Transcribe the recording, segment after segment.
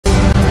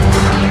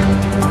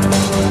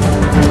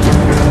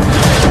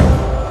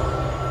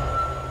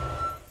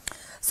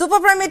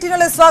Superprime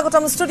Meetingলৈ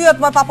স্বাগতম ষ্টুডিঅত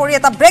মই পাপৰি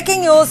এটা ব্ৰেকিং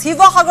নিউজ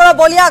শিৱসাগৰৰ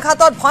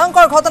বলিয়াঘাটত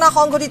ভয়ংকৰ ঘটনা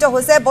সংঘটিত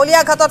হৈছে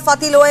বলিয়াঘাটত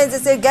ফাটিল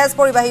ONGCৰ গেছ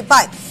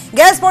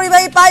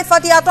পৰিবাহী পাইপ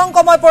ফাটি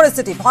আতংকময়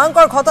পৰিস্থিতি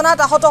ভয়ংকৰ ঘটনাত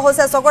আহত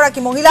হৈছে 6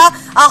 গৰাকী মহিলা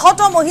আহত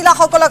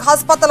মহিলাসকলক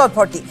হাস্পতালত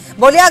ভৰ্তি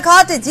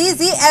বলিয়াঘাট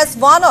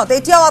GGS1ত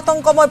এতিয়াও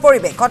আতংকময়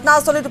পৰিৱেশ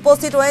ঘটনাস্থলীত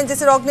উপস্থিত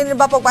ONGCৰ অগ্নি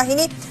নিৰ্বাপক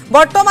বাহিনী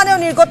বৰ্তমানেও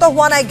নিৰ্গত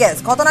হোৱা নাই গেছ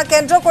ঘটনা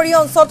কেন্দ্ৰ কৰি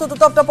অঞ্চলটোত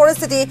উত্তপ্ত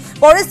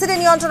পৰিস্থিতি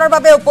নিয়ন্ত্ৰণৰ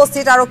বাবে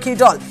উপস্থিত আৰক্ষীৰ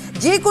দল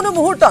যিকোনো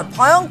মুহূৰ্তত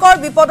ভয়ংকৰ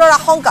বিপদৰ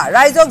আশংকা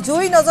ৰাইজক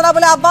জুই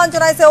নজলাবলৈ আহ্বান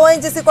জনাইছে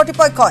ONGC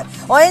কৰ্তৃপক্ষই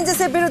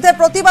ONGCৰ বিৰুদ্ধে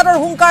প্ৰতিবাদৰ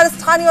হুংকাৰ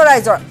স্থানীয়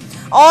ৰাইজৰ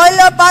অইল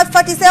পাইপ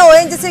ফাটিছে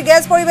ONGCৰ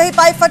গেছ পৰিবাহী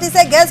পাইপ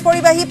ফাটিছে গেছ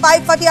পৰিবাহী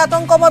পাইপ ফাটি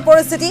আতংকময়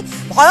পৰিস্থিতি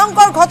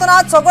ভয়ংকৰ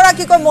ঘটনাত 6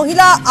 গৰাকীকৈ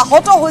মহিলা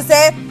আহত হৈছে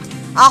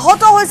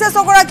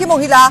 6 গৰাকী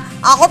মহিলা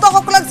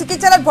আহতসকলক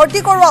চিকিৎসালয়ত ভৰ্তি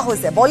কৰোৱা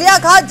হৈছে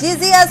বলিয়াঘাট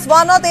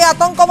GGS1ত এই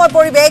আতংকময়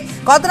পৰিৱেশ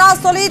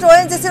ঘটনাস্থলীত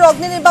ONGCৰ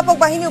অগ্নি নিৰ্বাপক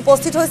বাহিনী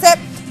উপস্থিত হৈছে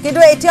কিন্তু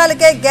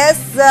এতিয়ালৈকে গেছ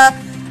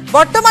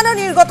বৰ্তমানেও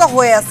নিৰ্গত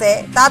হৈ আছে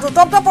তাত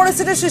উত্তপ্ত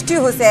পৰিস্থিতিৰ সৃষ্টি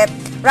হৈছে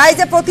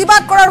ৰাইজে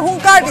প্ৰতিবাদ কৰাৰ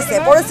হুংকাৰ দিছে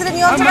পৰিস্থিতি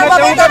নিয়ন্ত্ৰণৰ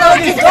বাবে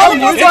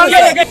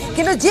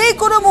কিন্তু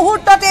যিকোনো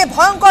মুহূৰ্ততে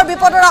ভয়ংকৰ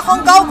বিপদৰ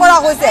আশংকাও কৰা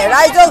হৈছে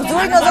ৰাইজক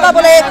জুই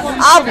নজলাবলৈ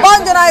আহ্বান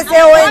জনাইছে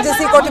ONGC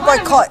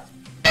কৰ্তৃপক্ষই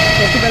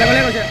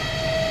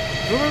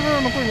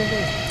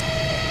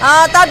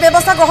তার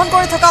ব্যবস্থা গ্রহণ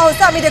করে থাকা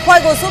হয়েছে আমি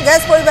দেখাই গৈছো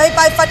গ্যাস পরিবাহী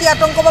পাইপ ফাটি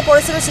আতঙ্কময়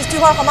পরিস্থিতির সৃষ্টি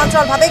হওয়ার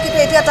সমান্তরালভাবে কিন্তু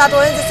এতিয়া তাত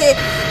ONGCৰ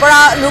পৰা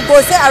লোক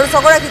গৈছে আৰু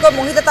 6 গৰাকীকৈ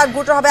মহিলা তাত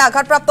গুৰুতৰভাৱে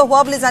আঘাতপ্ৰাপ্ত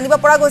হোৱা বুলি জানিব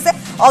পৰা গৈছে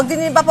অগ্নি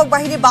নিৰ্বাপক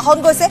বাহিনী বাহন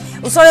গৈছে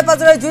ওচৰে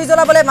পাজৰে জুই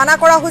জ্বলাবলৈ মানা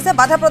কৰা হৈছে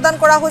বাধা প্ৰদান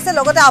কৰা হৈছে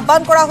লগতে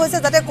আহ্বান কৰা হৈছে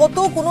যাতে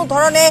কতো কোনো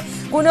ধৰণে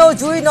কোনেও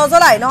জুই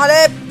নজ্বলায় নহলে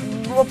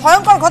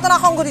ভয়ংকৰ ঘটনা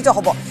সংঘটিত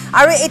হ'ব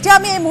আৰু এতিয়া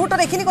আমি এই মুহূৰ্তত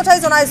এখিনি কথাই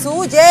জনাইছো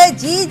যে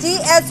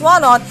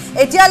GGS1ত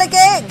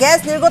এতিয়ালৈকে গ্যাস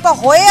নিৰ্গত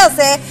হৈ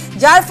আছে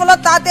যাৰ ফলত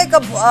তাত এক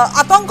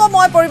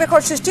আতংকময়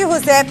পৰিৱেশৰ সৃষ্টি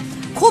হৈছে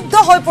ক্ষুব্ধ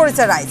হৈ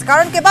পৰিছে ৰাইজ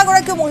কাৰণ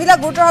কেইবাগৰাকী মহিলা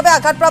গুৰুতৰভাৱে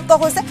আঘাতপ্ৰাপ্ত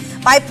হৈছে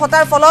পাইপ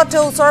ফটাৰ ফলত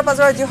ওচৰৰ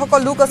পাজৰৰ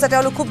যিসকল লোক আছে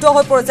তেওঁলোক ক্ষুব্ধ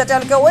হৈ পৰিছে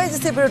তেওঁলোকে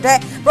ONGCৰ বিৰুদ্ধে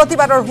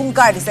প্ৰতিবাদৰ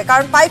হুংকাৰ দিছে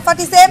কাৰণ পাইপ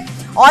ফাটিছে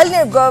অইল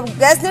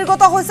গ্যাস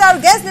নিৰ্গত হৈছে আৰু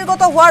গ্যাস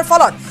নিৰ্গত হোৱাৰ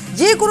ফলত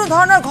যিকোনো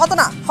ধৰণৰ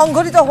ঘটনা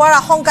সংঘটিত হোৱাৰ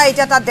আশংকা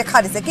এতিয়া তাত দেখা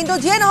দিছে কিন্তু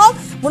যিয়ে নহওক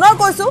পুনৰ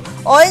কৈছো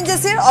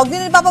ONGCৰ অগ্নি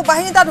নিৰ্বাপক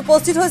বাহিনী তাত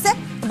উপস্থিত হৈছে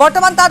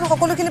বৰ্তমান তাত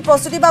সকলোখিনি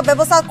প্ৰস্তুতি বা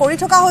ব্যৱস্থা কৰি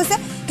থকা হৈছে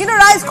কিন্তু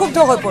ৰাইজ ক্ষুব্ধ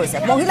হৈ পৰিছে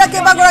মহিলা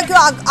কেইবাগৰাকীও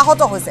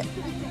আহত হৈছে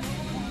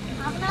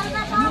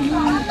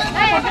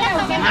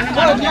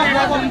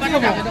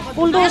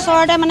পুলটোৰ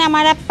ওচৰতে মানে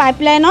আমাৰ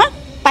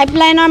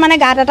পাইপলাইনৰ মানে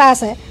গাঁত এটা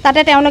আছে তাতে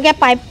তেওঁলোকে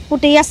পাইপ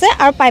পুতি আছে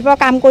আৰু পাইপৰ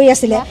কাম কৰি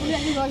আছিলে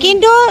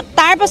কিন্তু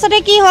তাৰ পাছতে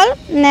কি হ'ল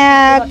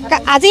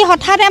আজি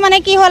হঠাতে মানে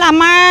কি হ'ল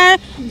আমাৰ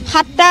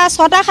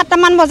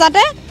 6-7 মান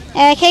বজাতে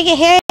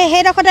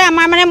সেইডোখৰতে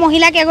আমাৰ মানে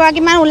মহিলা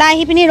কেইগৰাকীমান ওলাই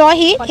আহি পিনি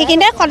ৰয়হি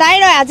সেইখিনিতে সদায়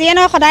ৰয় আজিয়ে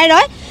নহয় সদায়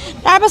ৰয়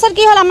তাৰপাছত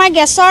কি হ'ল আমাৰ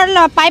গেছৰ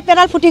পাইপ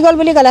এডাল ফুটি গ'ল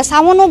বুলি ক'লে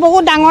চাউনো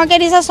বহুত ডাঙৰকৈ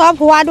দিছে চব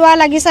হোৱা দোৱা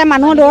লাগিছে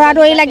মানুহ দৌৰা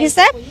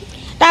লাগিছে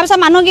তাৰপিছত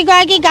মানুহ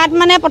কেইগৰাকী গাত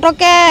মানে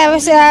পটককৈ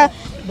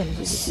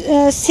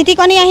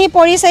চিটিকনি আহি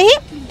পৰিছেহি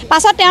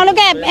পাছত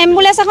তেওঁলোকে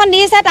এম্বুলেন্স এখন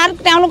দিছে তাত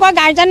তেওঁলোকৰ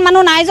গাৰ্জেন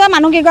মানুহ নাই যোৱা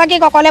মানুহ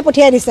কেইগৰাকীক অকলে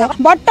পঠিয়াই দিছে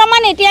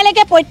বৰ্তমান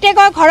এতিয়ালৈকে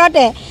প্ৰত্যেকৰ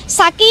ঘৰতে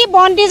চাকি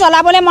বন্তি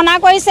জ্বলাবলৈ মনা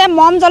কৰিছে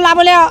মম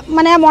জ্বলাবলৈ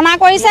মানে মনা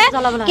কৰিছে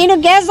কিন্তু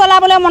গেছ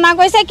জ্বলাবলৈ মনা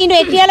কৰিছে কিন্তু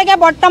এতিয়ালৈকে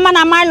বৰ্তমান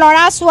আমাৰ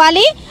ল'ৰা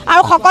ছোৱালী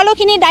আৰু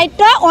সকলোখিনি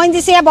দায়িত্ব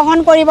ONGCয়ে বহন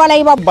কৰিব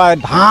লাগিব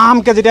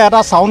ধামকে যেতিয়া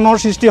এটা সাউণ্ডৰ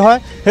সৃষ্টি হয়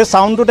সেই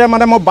সাউণ্ডটোতে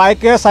মানে মই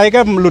চাইকে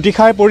লুটি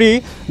খাই পৰি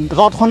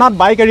তৎক্ষণাত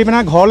বাইক এৰি পিনে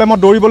ঘৰলৈ মই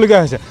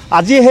দৌৰিবলগীয়া হৈছে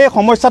আজি সেই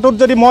সমস্যাটোত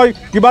যদি মই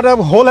কিবা এটা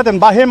হ'লহেঁতেন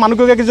বা সেই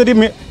মানুহগৰাকী যদি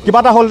কিবা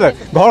এটা হ'লহেঁতেন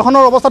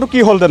ঘৰখনৰ অৱস্থাটো কি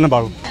হ'লহেঁতেন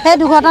বাৰু সেই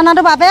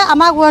দুৰ্ঘটনাটোৰ বাবে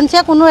আমাক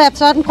ONGCয়ে কোনো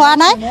একশ্যন কৰা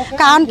নাই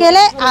কাৰণ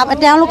কেলে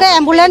তেওঁলোকে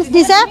এম্বুলেন্স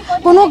দিছে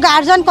কোনো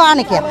গাৰ্জেন কৰা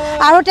নেকি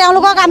আৰু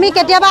তেওঁলোকক আমি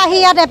কেতিয়াবা আহি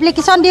ইয়াত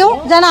এপ্লিকেশ্যন দিওঁ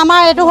যেন আমাৰ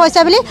এইটো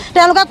হৈছে বুলি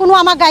তেওঁলোকে কোনো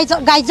আমাক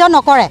গাইজ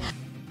নকৰে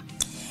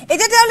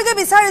এতিয়া তেওঁলোকে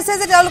বিচাৰিছে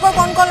যে তেওঁলোকৰ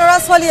কোন ল'ৰা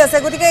ছোৱালী আছে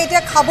গতিকে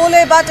এতিয়া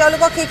খাবলৈ বা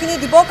তেওঁলোকক সেইখিনি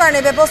দিবৰ কাৰণে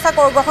ব্যৱস্থা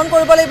গ্ৰহণ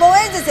কৰিব লাগিব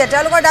ONGCয়ে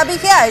তেওঁলোকৰ দাবী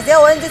সেয়াই যে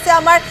ONGCয়ে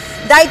আমাৰ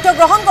দায়িত্ব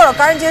গ্ৰহণ কৰক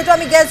কাৰণ যেহেতু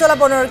আমি গেছ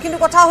জ্বলাব নোৱাৰোঁ কিন্তু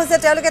কথা হৈছে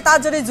তেওঁলোকে তাত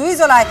যদি জুই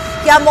জ্বলায়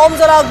কিয় মম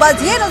জ্বলাওক বা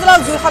যিয়ে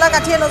নজ্বলাওক জুই খলা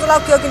কাঠিয়ে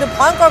নজ্বলাওক কিয় কিন্তু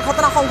ভয়ংকৰ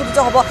ঘটনা সংঘটিত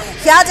হ'ব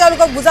সেয়া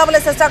তেওঁলোকক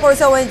বুজাবলৈ চেষ্টা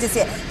কৰিছে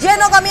ONGCয়ে যিয়ে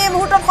নহওক আমি এই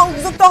মুহূৰ্তত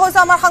সংযুক্ত হৈছো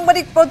আমাৰ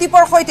সাংবাদিক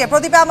প্ৰদীপৰ সৈতে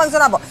প্ৰদীপে আমাক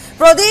জনাব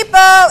প্ৰদীপ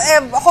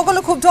সকলো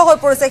ক্ষুব্ধ হৈ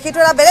পৰিছে সেইটো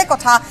এটা বেলেগ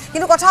কথা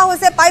কিন্তু কথা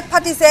হৈছে পাইপ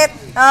ফাটিছে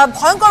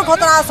ভয়ংকৰ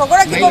ঘটনা 6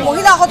 গৰাকীকৈ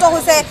মহিলা আহত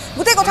হৈছে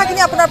গোটেই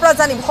কথাখিনি আপোনাৰ পৰা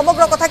জানিম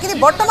সমগ্ৰ কথাখিনি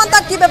বৰ্তমান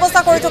তাত কি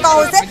ব্যৱস্থা কৰি থকা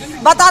হৈছে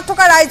বা তাত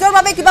থকা ৰাইজৰ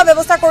বাবে কিবা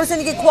ব্যৱস্থা কৰিছে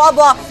নেকি খোৱা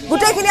বোৱা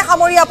গোটেইখিনি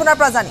সামৰি আপোনাৰ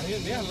পৰা জানিম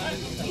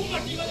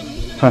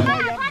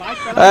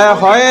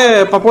হয়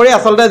পাপৰি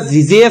আসলতে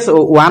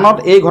GGS1ত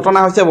এই ঘটনা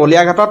হৈছে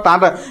বলিয়াঘাটত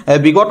তাত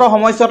বিগত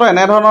সময়ছোৱাত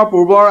এনেধৰণৰ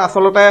পূৰ্বৰ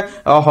আসলতে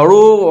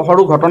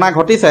সৰু ঘটনা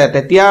ঘটিছে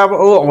তেতিয়া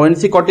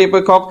ONGC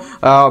কৰ্তৃপক্ষক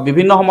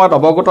বিভিন্ন সময়ত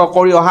অৱগত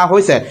কৰি অহা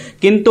হৈছে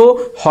কিন্তু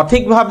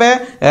সঠিকভাৱে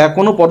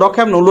কোনো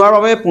পদক্ষেপ নোলোৱাৰ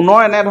বাবে পুনৰ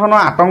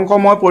এনেধৰণৰ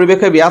আতংকময়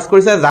পৰিৱেশে বিৰাজ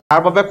কৰিছে যাৰ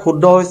বাবে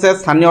ক্ষুব্ধ হৈছে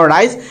স্থানীয়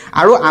ৰাইজ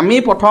আৰু আমি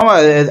প্ৰথম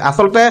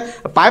আসলতে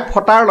পাইপ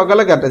ফটাৰ লগে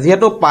লগে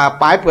যেহেতু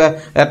পাইপ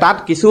তাত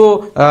কিছু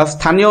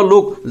স্থানীয়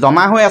লোক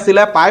জমা হৈ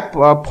আছিলে পাইপ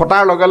পাইপ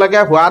ফটাৰ লগে লগে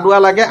হোৱা দোৱা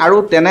লাগে আৰু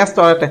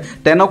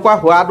তেনেকুৱা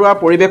হোৱা দোৱাৰ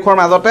পৰিৱেশৰ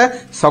মাজতে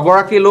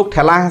 6গৰাকী লোক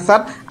ঠেলা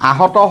হেঁচাত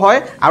আহত হয়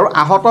আৰু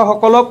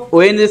আহতসকলক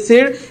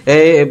ONGCৰ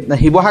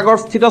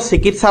শিৱসাগৰস্থিত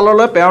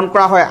চিকিৎসালয়লৈ প্ৰেৰণ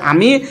কৰা হয়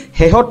আমি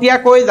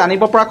শেহতীয়াকৈ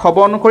জানিব পৰা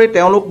খবৰ অনুসৰি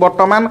তেওঁলোক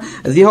বৰ্তমান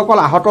যিসকল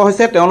আহত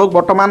হৈছে তেওঁলোক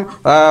বৰ্তমান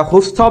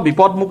সুস্থ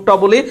বিপদমুক্ত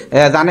বুলি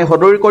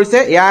সদৰি কৰিছে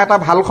এয়া এটা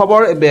ভাল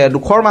খবৰ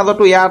দুখৰ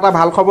মাজতো এয়া এটা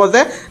ভাল খবৰ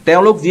যে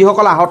তেওঁলোক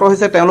যিসকল আহত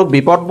হৈছে তেওঁলোক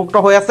বিপদমুক্ত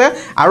হৈ আছে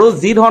আৰু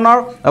যি ধৰণৰ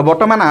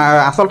বৰ্তমান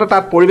আচলতে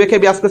তাত পৰিৱেশে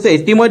বিৰাজ কৰিছে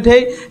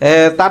ইতিমধ্যেই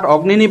তাত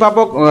অগ্নি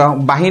নিৰ্বাপক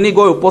বাহিনী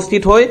গৈ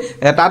উপস্থিত হৈ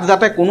তাত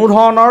যাতে কোনো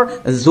ধৰণৰ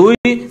জুই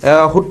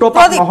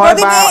সূত্ৰপাত নহয়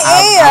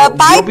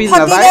বা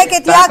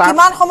কেতিয়া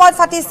কিমান সময়ত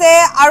ফাটিছে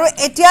আৰু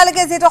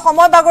এতিয়ালৈকে যেটো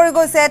সময় বাগৰি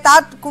গৈছে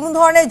তাত কোনো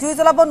ধৰণে জুই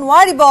জ্বলাব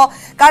নোৱাৰিব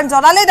কাৰণ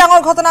জ্বলালে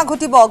ডাঙৰ ঘটনা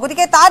ঘটিব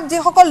গতিকে তাত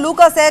যিসকল লোক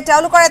আছে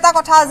তেওঁলোকৰ এটা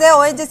কথা যে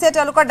ONGC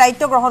তেওঁলোকৰ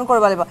দায়িত্ব গ্ৰহণ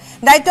কৰিব লাগিব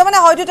দায়িত্ব মানে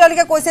হয়তো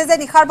তেওঁলোকে কৈছে যে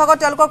নিখাৰ ভাগত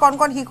তেওঁলোকৰ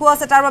কণ শিশু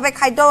আছে তাৰ বাবে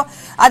খাদ্য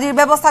আদিৰ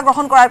ব্যৱস্থা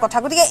গ্ৰহণ কৰাৰ কথা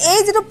গতিকে এই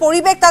যেটো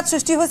পৰিৱেশ তাত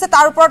সৃষ্টি হৈছে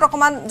তাৰ ওপৰত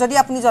অকমান যদি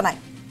আপুনি জনায়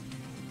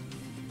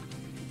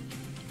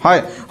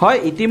হয় হয়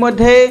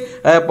ইতিমধ্যে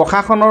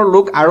প্ৰশাসনৰ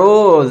লোক আৰু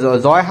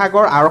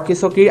জয়সাগৰ আৰক্ষী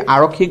চকীৰ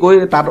আৰক্ষী গৈ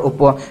তাত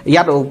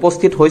ইয়াত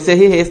উপস্থিত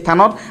হৈছেহি সেই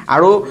স্থানত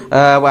আৰু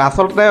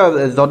আচলতে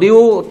যদিও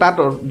তাত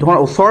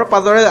ওচৰ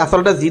পাজৰে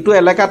আচলতে যিটো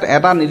এলেকাত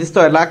এটা নিৰ্দিষ্ট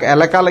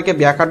এলেকালৈকে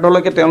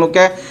ব্যাঘাতলৈকে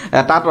তেওঁলোকে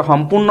তাত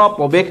সম্পূৰ্ণ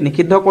প্ৰৱেশ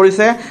নিষিদ্ধ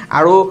কৰিছে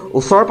আৰু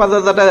ওচৰ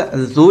পাজৰে যাতে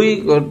জুই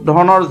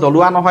ধৰণৰ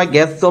জ্বলোৱা নহয়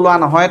গেছ জ্বলোৱা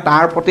নহয়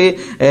তাৰ প্ৰতি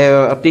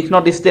তীক্ষ্ণ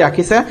দৃষ্টি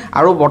ৰাখিছে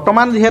আৰু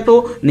বৰ্তমান যিহেতু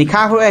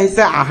নিশা হৈ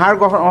আহিছে আহাৰ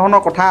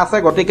গ্ৰহণৰ কথা আছে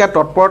গতিকে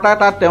তৎপৰতা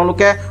তাত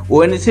তেওঁলোকে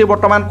ONGCৰ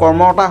বৰ্তমান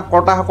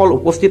কৰ্মকৰ্তাসকল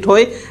উপস্থিত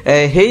হৈ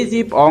সেই যি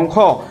অংশ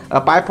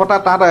পাইপ ফটা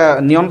তাত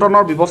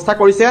নিয়ন্ত্ৰণৰ ব্যৱস্থা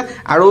কৰিছে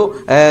আৰু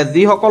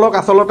যিসকলক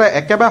আচলতে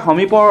একেবাৰে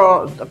সমীপৰ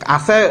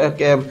আছে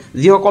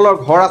যিসকলৰ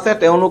ঘৰ আছে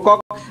তেওঁলোকক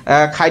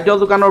খাদ্য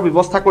যোগানৰ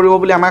ব্যৱস্থা কৰিব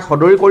বুলি আমাক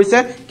সদৰি কৰিছে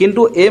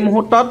কিন্তু এই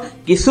মুহূৰ্তত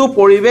কিছু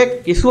পৰিৱেশ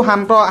কিছু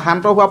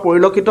শান্ত হোৱা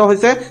পৰিলক্ষিত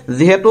হৈছে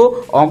যিহেতু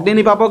অগ্নি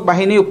নিৰ্বাপক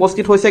বাহিনী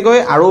উপস্থিত হৈছেগৈ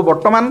আৰু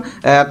বৰ্তমান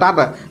তাত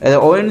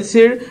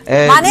ONGCৰ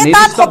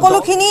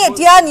সকলোখিনি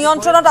এতিয়া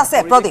নিয়ন্ত্ৰণত আছে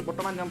প্ৰদীপ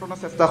বৰ্তমান নিয়ন্ত্ৰণৰ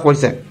চেষ্টা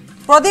কৰিছে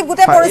প্ৰদীপ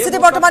গোটেই পৰিস্থিতি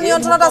বৰ্তমান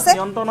নিয়ন্ত্ৰণত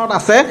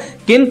আছে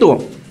কিন্তু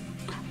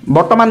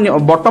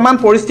বৰ্তমান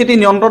পৰিস্থিতি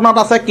নিয়ন্ত্ৰণত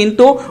আছে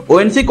কিন্তু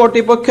ONGC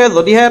কৰ্তৃপক্ষই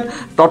যদিহে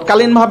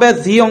তৎকালীনভাৱে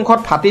যি অংশত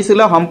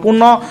ফাটিছিলে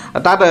সম্পূৰ্ণ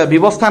তাত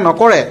ব্যৱস্থা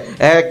নকৰে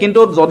কিন্তু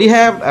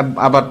যদিহে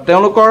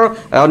তেওঁলোকৰ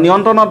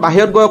নিয়ন্ত্ৰণত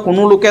বাহিৰত গৈ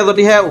কোনো লোকে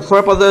যদিহে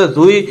ওচৰে পাজৰে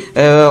জুই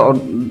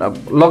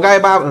লগাই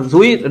বা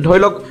জুই ধৰি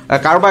লওক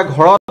কাৰোবাৰ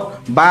ঘৰত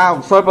বা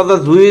ওচৰে পাজৰে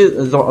জুই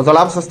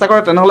জ্বলাব চেষ্টা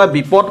কৰে তেনেহ'লে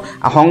বিপদ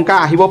আশংকা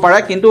আহিব পাৰে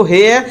কিন্তু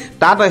সেয়ে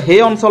তাত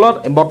সেই অঞ্চলত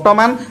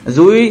বৰ্তমান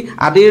জুই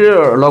আদিৰ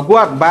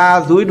লগোৱাত বা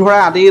জুই ধৰা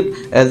আদিত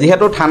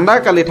যেহেতু ঠাণ্ডাৰ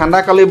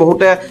কালি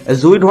বহুতে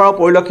জুই ধৰা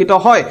পৰিলক্ষিত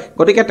হয়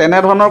গতিকে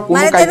তেনেধৰণৰ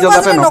কোনো কাৰ্য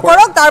যাতে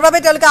নকৰক তাৰ বাবে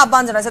তেওঁলোকে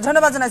আহ্বান জনাইছে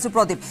ধন্যবাদ জনাইছো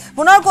প্ৰদীপ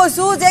পুনৰ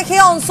কৈছো যে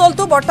সেই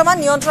অঞ্চলটো বৰ্তমান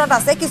নিয়ন্ত্ৰণত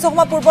আছে কিছু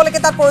সময় পূৰ্বলৈকে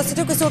তাত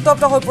পৰিস্থিতি কিছু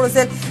উত্তপ্ত হৈ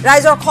পৰিছিল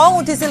ৰাইজৰ খং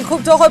উঠিছিল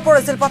ক্ষুব্ধ হৈ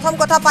পৰিছিল প্ৰথম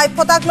কথা পাইপ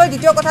ফটাক লৈ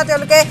দ্বিতীয় কথা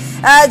তেওঁলোকে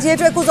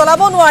যেহেতু একো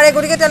জ্বলাব নোৱাৰে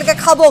গতিকে তেওঁলোকে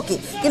খাব কি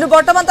কিন্তু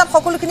বৰ্তমান তাত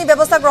সকলোখিনি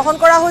ব্যৱস্থা গ্ৰহণ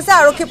কৰা হৈছে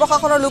আৰক্ষী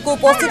প্ৰশাসনৰ লোক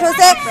উপস্থিত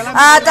হৈছে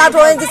তাত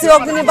ONGC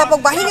অগ্নি নিৰ্বাপক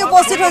বাহিনী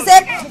উপস্থিত হৈছে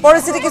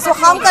পৰিস্থিতি কিছু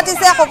হাম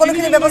কাটিছে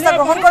সকলোখিনি ব্যৱস্থা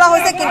গ্ৰহণ কৰা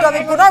হৈছে কিন্তু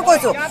আমি পুনৰ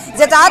কৈছো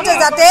যে তাত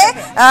যাতে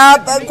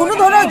কোনো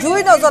ধৰণৰ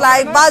জুই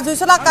নজ্বলায় বা জুই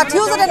চলা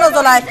কাঠিও যাতে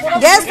নজ্বলায়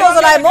গেছ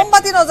নজ্বলায়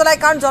মমবাতি নজ্বলায়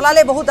কাৰণ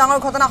জ্বলালে বহুত ডাঙৰ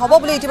ঘটনা হ'ব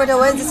বুলি ইতিমধ্যে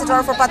ONGC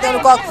তৰফৰ পৰা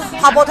তেওঁলোকক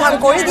সাৱধান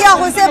কৰি দিয়া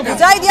হৈছে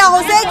বুজাই দিয়া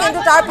হৈছে কিন্তু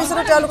তাৰ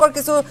পিছতো তেওঁলোকৰ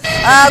কিছু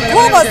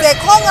ক্ষোভ আছে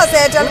খং আছে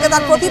তেওঁলোকে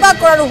তাত প্ৰতিবাদ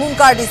কৰাৰ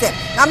হুংকাৰ দিছে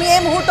আমি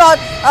এই মুহূৰ্তত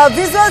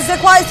ভিজুৱেলছ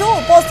দেখুৱাইছো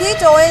উপস্থিত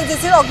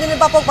ONGCৰ অগ্নি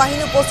নিৰ্বাপক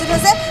বাহিনী উপস্থিত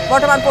হৈছে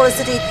বৰ্তমান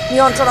পৰিস্থিতি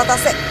নিয়ন্ত্ৰণত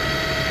আছে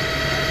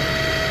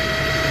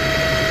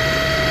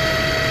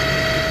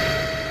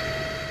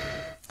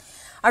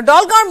আৰু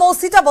দলগাঁৱৰ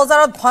মৌচিতা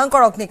বজাৰত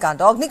ভয়ংকৰ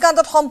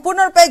অগ্নিকাণ্ডত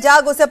সম্পূৰ্ণৰূপে যা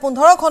গৈছে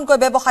 15খনকৈ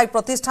ব্যৱসায়িক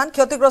প্ৰতিষ্ঠান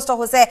ক্ষতিগ্ৰস্ত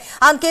হৈছে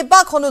আন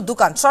কেইবাখনো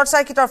দোকান শ্বৰ্ট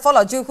চাৰ্কিটৰ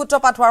ফলত জুই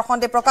সূত্ৰপাত হোৱাৰ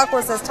সন্দেহ প্ৰকাশ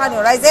কৰিছে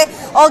স্থানীয় ৰাইজে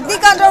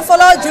অগ্নিকাণ্ডৰ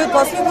ফলত জুইত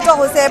ভস্মীভূত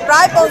হৈছে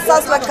প্ৰায়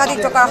 50 লক্ষাধিক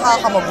টকাৰ সা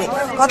সামগ্ৰী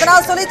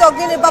ঘটনাস্থলীত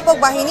অগ্নি নিৰ্বাপক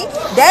বাহিনী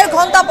 1.5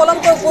 ঘণ্টা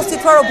পলমকৈ উপস্থিত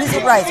হোৱাৰ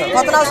অভিযোগ ৰাইজৰ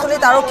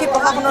ঘটনাস্থলীত আৰক্ষী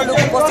প্ৰশাসনৰ লোক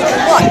উপস্থিত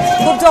হোৱাত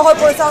ক্ষুব্ধ হৈ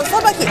পৰিছে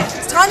অঞ্চলবাসী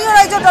স্থানীয়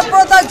ৰাইজৰ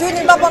তৎপৰতাত জুই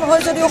নিৰ্বাপন হৈ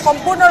যদিও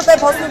সম্পূৰ্ণৰূপে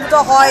ভস্মীভূত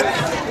হয়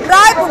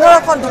প্ৰায়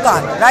 15খন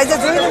দোকান ৰাইজে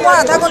জুই নুমুৱাৰ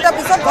আধা ঘণ্টা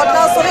পিছত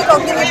ঘটনাস্থলীত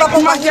অগ্নি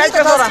নিৰ্বাপক বাহিনী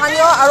তথা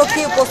স্থানীয়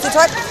আৰক্ষী উপস্থিত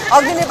হয়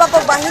অগ্নি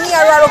নিৰ্বাপক বাহিনী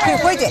আৰু আৰক্ষীৰ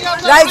সৈতে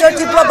ৰাইজৰ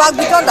তীব্ৰ বাক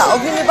বিতণ্ডা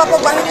অগ্নি নিৰ্বাপক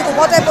বাহিনীক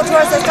উভতাই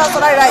পঠিওৱাৰ চেষ্টা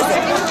চলাই ৰাইজে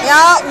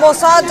এয়া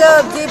মছাদ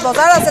যি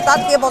বজাৰ আছে তাত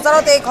সেই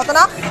বজাৰত এই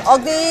ঘটনা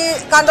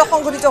অগ্নিকাণ্ড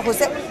সংঘটিত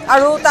হৈছে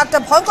আৰু তাত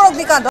ভয়ংকৰ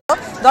অগ্নিকাণ্ড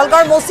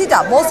দলগাঁৱৰ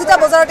মৌচিতা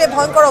বজাৰতে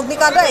ভয়ংকৰ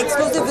অগ্নিকাণ্ড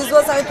এক্সক্লুচিভ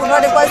ভিজুৱেলছ আমি পুনৰ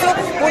দেখুৱাইছো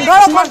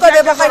 15খনকৈ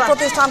ব্যৱসায়িক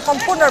প্ৰতিষ্ঠান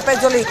সম্পূৰ্ণৰূপে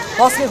জ্বলি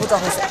ভস্মীভূত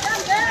হৈছে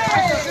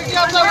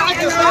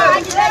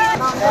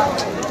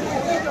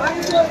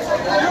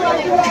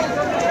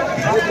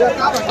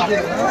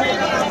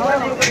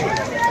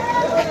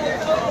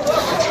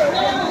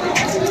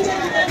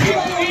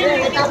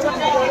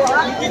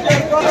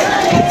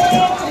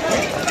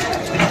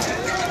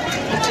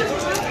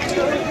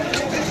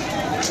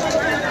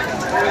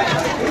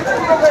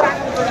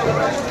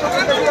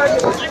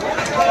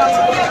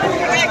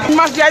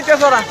আইতে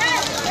সৰা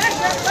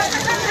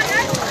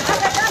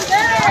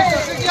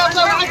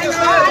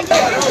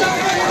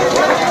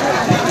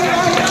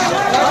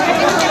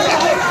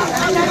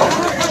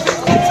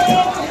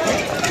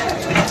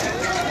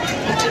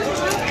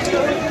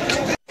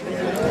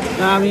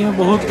আমি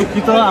বহুত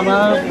দুঃখিত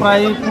আমাৰ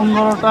প্ৰায়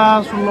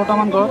 15টা-16টা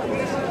মান ঘৰ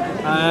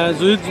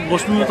জুইত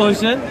ভস্মীভূত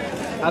হৈছে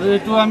আৰু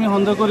এইটো আমি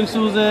সন্দেহ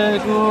কৰিছোঁ যে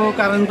এইটো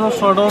কাৰেণ্টৰ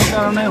শ্বৰ্টৰ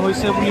কাৰণে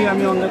হৈছে বুলি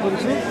আমি সন্দেহ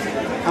কৰিছোঁ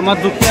আমাৰ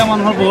দুখীয়া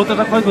মানুহৰ বহুত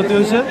এটা ক্ষয়ক্ষতি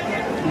হৈছে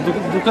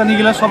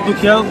দোকানীগিলা সব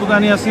দুখীয়া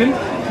দোকানী আছিল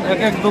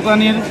এক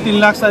দোকানীৰ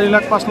 3 লাখ 4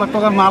 লাখ 5 লাখ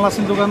টকাৰ মাল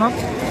আছিল দোকানত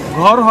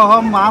ঘৰ সহ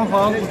মাল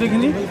সহ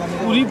গোটেইখিনি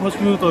পুৰি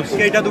ভস্মীভূত হৈছে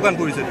কেইটা দোকান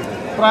পৰিছে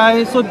প্ৰায়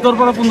 14ৰ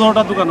পৰা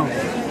 15টা দোকান হ'ব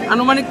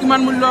আনুমানিক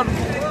কিমান মূল্যৰ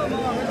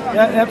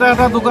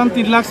এটা দোকান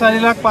 3 লাখ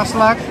 4 লাখ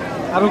 5 লাখ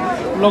আৰু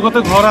লগতে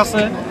ঘৰ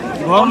আছে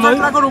ঘৰ লৈ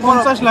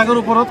 50 লাখৰ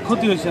ওপৰত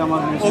ক্ষতি হৈছে আমাৰ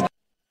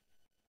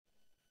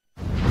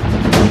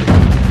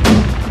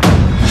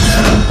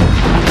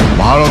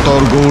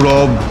ভাৰতৰ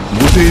গৌৰৱ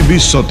গোটেই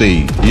বিশ্বতেই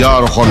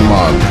ইয়াৰ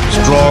সন্মান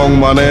ষ্ট্ৰং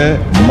মানে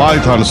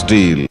মাইথান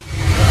ষ্টীল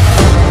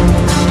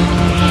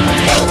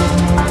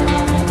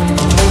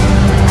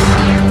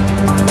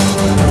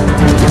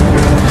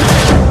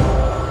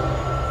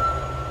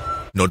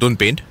নতুন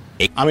পেইণ্ট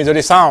আমি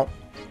যদি চাওঁ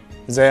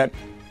যে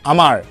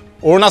আমাৰ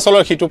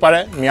অৰুণাচলৰ সিটো পাৰে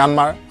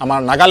ম্যানমাৰ আমাৰ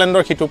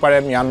নাগালেণ্ডৰ সিটো পাৰে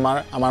ম্যানমাৰ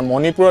আমাৰ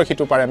মণিপুৰৰ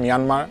সিটো পাৰে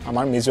ম্যানমাৰ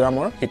আমাৰ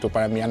মিজোৰামৰ সিটো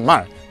পাৰে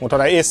ম্যানমাৰ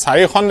মুঠতে এই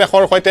 4খন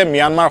দেশৰ সৈতে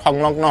ম্যানমাৰ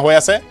সংলগ্ন হৈ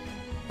আছে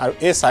আৰু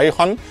এই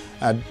 4খন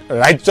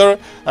ৰাজ্যৰ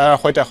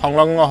সৈতে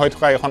সংলগ্ন হৈ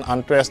থকা এখন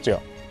আন্তঃৰাষ্ট্ৰীয়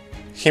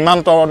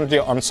সীমান্তৱৰ্তী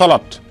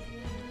অঞ্চলত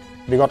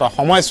বিগত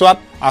সময়ছোৱাত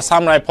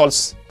আসাম ৰাইফলছ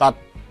তাত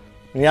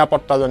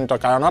নিৰাপত্তাজনিত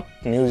কাৰণত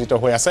নিয়োজিত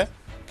হৈ আছে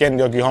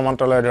কেন্দ্ৰীয় গৃহ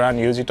মন্ত্ৰালয়ৰ দ্বাৰা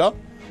নিয়োজিত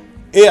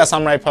এই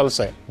আসাম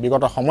ৰাইফলছে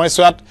বিগত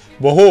সময়ছোৱাত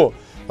বহু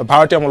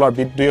ভাৰতীয় মূলৰ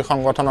বিদ্ৰোহী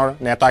সংগঠনৰ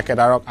নেতা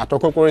কেডাৰক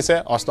আটকো কৰিছে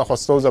অস্ত্ৰ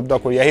শস্ত্ৰও জব্দ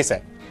কৰি আহিছে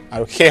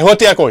আৰু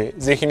শেহতীয়াকৈ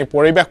যিখিনি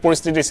পৰিৱেশ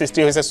পৰিস্থিতিৰ সৃষ্টি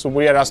হৈছে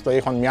চুবুৰীয়া ৰাষ্ট্ৰ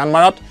এইখন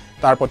ম্যানমাৰত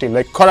তাৰ প্ৰতি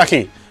লক্ষ্য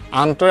ৰাখি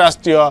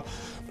আন্তঃৰাষ্ট্ৰীয়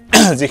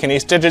যিখিনি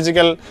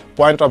ষ্ট্ৰেটেজিকেল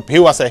পইণ্ট অফ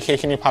ভিউ আছে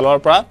সেইখিনি ফালৰ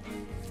পৰা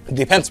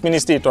ডিফেন্স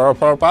মিনিষ্ট্ৰীৰ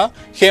তৰফৰ পৰা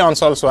সেই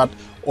অঞ্চলছোৱাত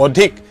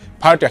অধিক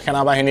ভাৰতীয়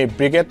সেনাবাহিনী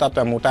ব্ৰিগেড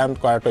তাতে মোতায়েন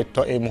কৰাৰ তথ্য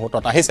এই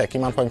মুহূৰ্তত আহিছে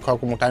কিমান সংখ্যক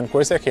মোতায়েন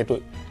কৰিছে সেইটো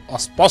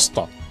অস্পষ্ট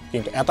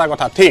কিন্তু এটা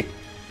কথা ঠিক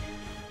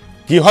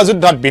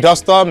গৃহযুদ্ধত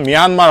বিধ্বস্ত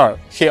ম্যানমাৰৰ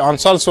সেই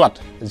অঞ্চলছোৱাত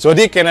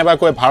যদি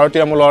কেনেবাকৈ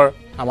ভাৰতীয় মূলৰ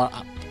আমাৰ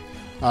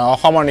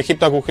অসমৰ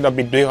নিষিদ্ধ ঘোষিত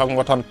বিদ্ৰোহী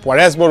সংগঠন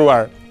পৰেশ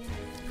বৰুৱাৰ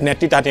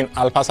নেতৃত্বাধীন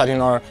আলফা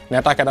স্বাধীনৰ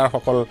নেতা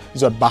কেডাৰসকল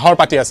য'ত বাহৰ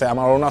পাতি আছে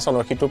আমাৰ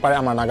অৰুণাচলৰ সিটো পাৰে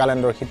আমাৰ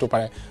নাগালেণ্ডৰ সিটো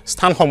পাৰে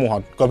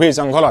স্থানসমূহত গভীৰ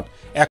জংঘলত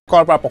 1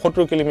 পৰা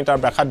 75 কিলোমিটাৰ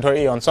ব্যাসাৰ্ধৰ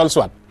এই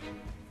অঞ্চলছোৱাত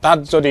তাত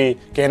যদি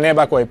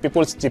কেনেবাকৈ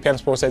পিপুলছ ডিফেন্স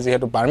ফৰ্চে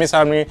যিহেতু বাৰ্মিছ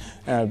আৰ্মিৰ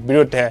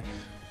বিৰুদ্ধে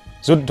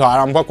যুদ্ধ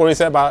আৰম্ভ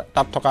কৰিছে বা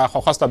তাত থকা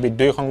সশস্ত্ৰ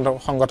বিদ্ৰোহী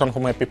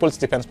সংগঠনসমূহে পিপুলছ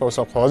ডিফেন্স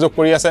ফৰ্চক সহযোগ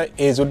কৰি আছে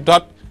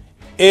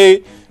এই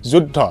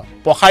যুদ্ধ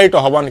প্ৰসাৰিত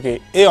হ'ব নেকি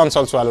এই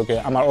অঞ্চলছোৱালৈকে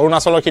আমাৰ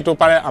অৰুণাচলৰ সিটো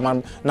পাৰে আমাৰ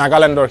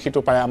নাগালেণ্ডৰ সিটো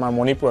পাৰে আমাৰ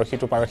মণিপুৰৰ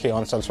সিটো পাৰে সেই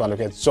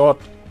অঞ্চলছোৱালৈকে য'ত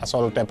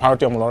আচলতে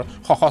ভাৰতীয় মূলৰ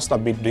সশস্ত্ৰ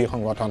বিদ্ৰোহী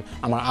সংগঠন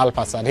আমাৰ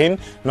আলফা স্বাধীন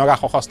নগা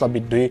সশস্ত্ৰ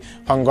বিদ্ৰোহী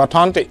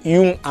সংগঠন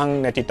ইউং আং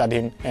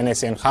নেতৃত্বাধীন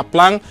NACN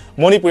খাপলাং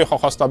মণিপুৰী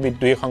সশস্ত্ৰ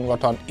বিদ্ৰোহী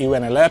সংগঠন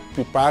UNLF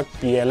পিপাক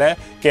PLA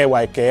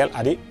KYKL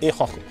আদি এই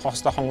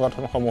সশস্ত্ৰ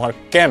সংগঠনসমূহৰ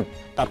কেম্প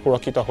তাত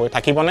সুৰক্ষিত হৈ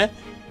থাকিবনে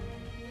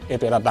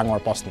এইটো এটা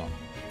ডাঙৰ প্ৰশ্ন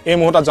এই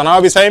মুহূৰ্তত জনাব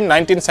বিচাৰিম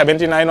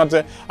 1979ত যে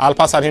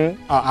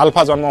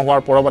আলফা জন্ম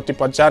হোৱাৰ পৰৱৰ্তী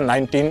পৰ্যায়ত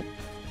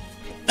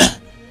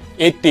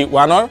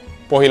 1981ৰ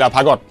পহিলা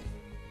ভাগত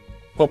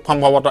খুব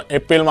সম্ভৱতঃ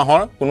এপ্ৰিল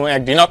মাহৰ কোনো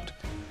এক দিনত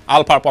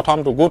আলফাৰ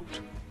প্ৰথমটো গোট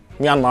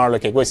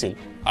ম্যানমাৰলৈকে গৈছিল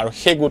আৰু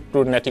সেই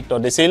গোটটোৰ নেতৃত্ব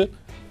দিছিল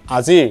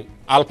আজিৰ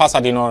আলফা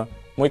স্বাধীনৰ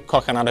মুখ্য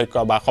সেনাধ্যক্ষ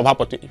বা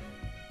সভাপতি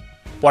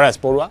পৰেশ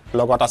বৰুৱা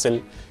লগত আছিল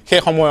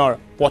সেই সময়ৰ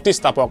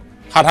প্ৰতিষ্ঠাপক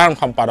সাধাৰণ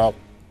সম্পাদক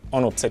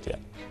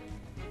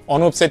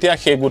অনুপ চেতিয়া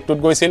সেই গোটটোত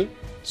গৈছিল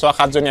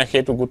 6-7 জনীয়া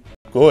সেইটো গোট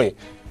গৈ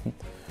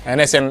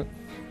NACN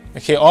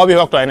সেই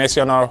অবিভক্ত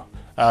NACNৰ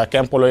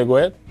কেম্পলৈ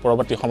গৈ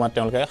পৰৱৰ্তী সময়ত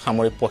তেওঁলোকে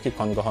সামৰিক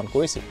প্ৰশিক্ষণ গ্ৰহণ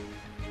কৰিছিল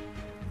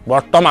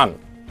বৰ্তমান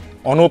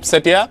অনুপ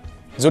চেতিয়া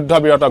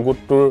যুদ্ধবিৰত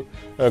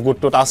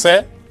গোটটোত আছে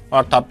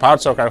অৰ্থাৎ ভাৰত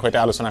চৰকাৰৰ সৈতে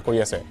আলোচনা কৰি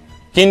আছে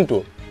কিন্তু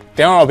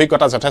তেওঁৰ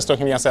অভিজ্ঞতা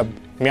যথেষ্টখিনি আছে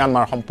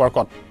ম্যানমাৰ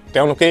সম্পৰ্কত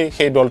তেওঁলোকে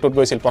সেই দলটোত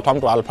গৈছিল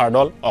প্ৰথমটো আলফাৰ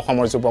দল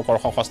অসমৰ যুৱকৰ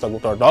সশস্ত্ৰ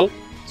গোটৰ দল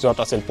য'ত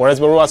আছিল পৰেশ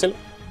বৰুৱা আছিল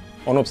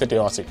অনুপ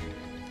চেতিয়াও আছিল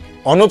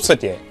অনুপ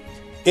চেতিয়াই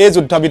এই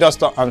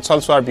যুদ্ধবিধ্বস্ত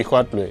অঞ্চলছোৱাৰ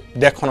বিষয়ত লৈ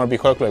দেশখনৰ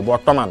বিষয়ক লৈ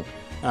বৰ্তমান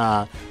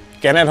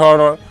কেনে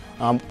ধৰণৰ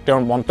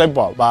তেওঁৰ মন্তব্য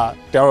বা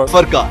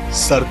তেওঁৰ का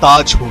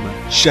सरताज हूं मैं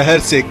शहर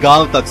से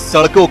गांव तक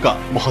सड़कों का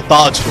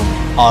मोहताज हूं मैं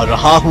आ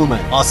रहा हूं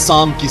मैं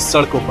आसाम की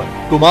सड़कों पर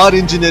कुमार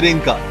इंजीनियरिंग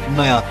का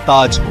नया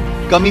ताज हूं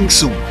coming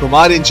soon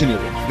Kumar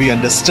engineering we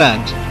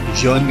understand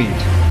your need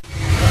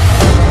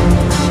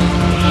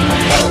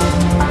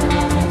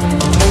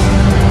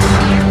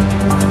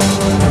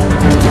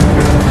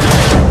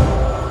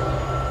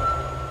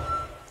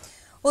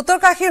उत्तर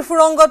দুগৰাকীৰ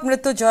সুৰংগত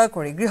মৃত্যু জয়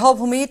কৰি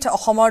গৃহভূমিত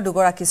অসমৰ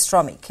দুগৰাকী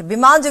শ্ৰমিক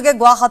বিমানযোগে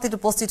গুৱাহাটীত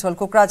উপস্থিত হল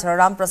কোকৰাঝাৰৰ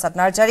ৰামপ্ৰসাদ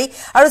নাৰ্জাৰী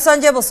আৰু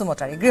সঞ্জয়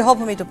বসুমতাৰী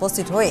গৃহভূমিত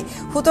উপস্থিত হৈ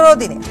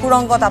 17 দিনে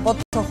সুৰংগত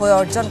আবদ্ধ হৈ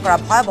অৰ্জন কৰা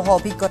ভয়াবহ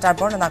অভিজ্ঞতাৰ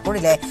বৰ্ণনা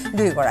কৰিলে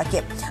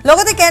দুয়োগৰাকীয়ে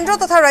লগতে কেন্দ্ৰ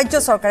তথা ৰাজ্য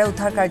চৰকাৰে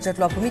উদ্ধাৰ কাৰ্যত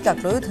লোৱা ভূমিকাক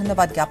লৈ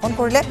ধন্যবাদ জ্ঞাপন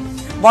কৰিলে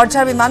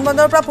বৰঝাৰ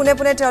বিমানবন্দৰৰ পৰা পুনে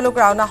পুনে তেওঁলোক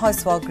ৰাওনা হয়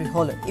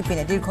স্বগৃহলৈ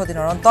ইপিনে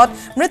দীৰ্ঘদিনৰ অন্তত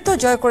মৃত্যু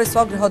জয় কৰি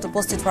স্বগৃহত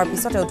উপস্থিত হোৱাৰ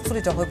পিছতে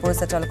উৎফুল্লিত হৈ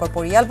পৰিছে তেওঁলোকৰ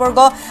পৰিয়ালবৰ্গ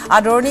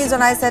আদৰণি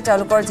জনাইছে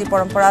তেওঁলোকৰ যি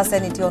পৰম্পৰা আছে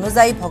নীতি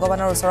অনুযায়ী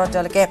ভগৱানৰ ওচৰত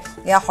তেওঁলোকে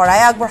ইয়া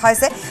শৰাই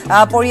আগবঢ়াইছে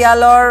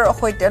পৰিয়ালৰ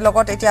সৈতে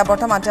লগত এতিয়া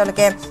বৰ্তমান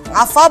তেওঁলোকে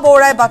আফা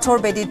বৌৰাই বাথৰ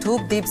বেদি ধূপ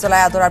দীপ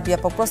জ্বলাই আদৰাৰ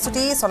ব্যাপক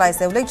প্ৰস্তুতি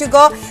চলাইছে উল্লেখযোগ্য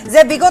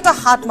যে বিগত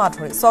 7 মাহ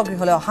ধৰি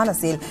স্বগৃহলৈ অহা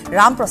নাছিল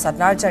ৰামপ্ৰসাদ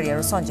নাৰ্জাৰী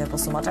আৰু সঞ্জয়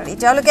বসুমতাৰী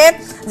তেওঁলোকে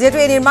যেহেতু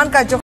এই নিৰ্মাণ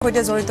কাৰ্যৰ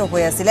সৈতে জড়িত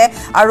হৈ আছিল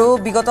আৰু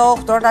বিগত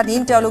 17টা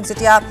দিন তেওঁলোক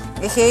যেতিয়া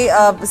সেই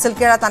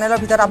সিলকেৰা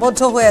টানেলৰ ভিতৰত আবদ্ধ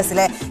হৈ আছিল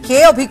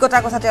সেই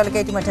অভিজ্ঞতাৰ কথা তেওঁলোকে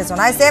ইতিমধ্যে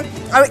জনাইছে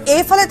আৰু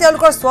এইফালে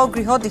তেওঁলোকৰ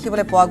স্বগৃহত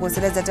দেখিবলৈ পোৱা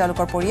গৈছিল যে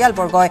তেওঁলোকৰ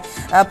পৰিয়ালবৰ্গই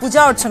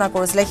পূজা অৰ্চনা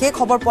কৰিছিল সেই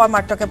খবৰ পোৱাৰ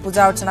মাত্ৰকে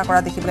পূজা অৰ্চনা কৰা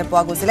দেখিবলৈ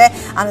পোৱা গৈছিল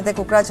আনহাতে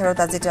কোকৰাঝাৰত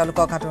আজি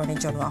তেওঁলোকক আদৰণি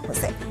জনোৱা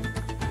হৈছে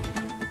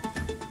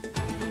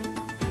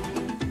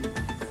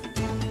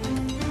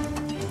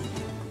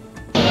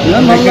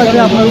ইমান ভাল লাগে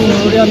আপোনাৰ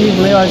ওচৰতে আমি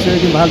গৈ আছোঁ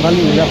এটি ভাল ভাল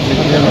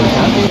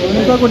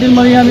এনেকুৱা কঠিন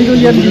মানে আমি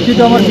ইয়াত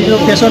ডিউটিটো আমাৰ যিটো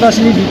পেছত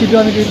আছিলে ডিউটিটো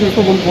আমি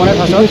একো গম পোৱা নাই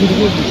ফাৰ্ষ্টত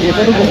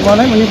এতিয়াতো গম পোৱা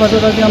নাই মানে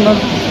পাছত আজি আমাৰ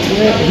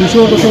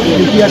 200 বছৰ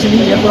ডিউটি আছিলে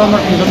ইয়াৰ পৰা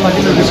আমাৰ পেছত মাতি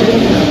লৈ গৈছে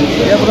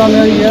ইয়াৰ পৰা আমি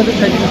ইয়াত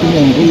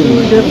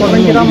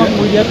কৰ্মীকেইটা আমাক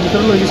ইয়াত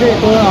ভিতৰত লৈ গৈছে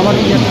এইটো আমাৰ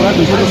ইয়াৰ পৰা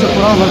 200 বছৰ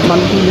পৰা আমাৰ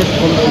মানুহটো ইয়াত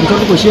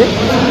ভিতৰত গৈছে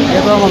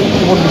ইয়াৰ পৰা আমাক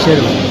খবৰ দিছে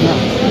আৰু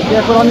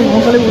ইয়াৰ পৰা আমি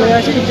সোনকালে ওলাই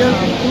আহিছোঁ এতিয়া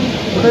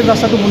গোটেই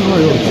ৰাস্তাটো বন্ধ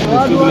হৈ গ'ল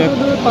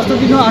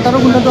 5 দিনৰ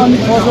 18 ঘণ্টাটো আমি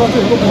খোৱা চোৱাটো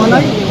একো পোৱা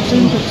নাই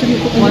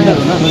একো পোৱা নাই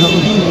আৰু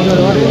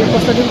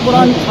 5 দিনৰ পৰা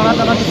আমি খানা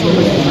টানাটো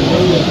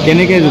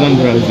কেনেকৈ যোগান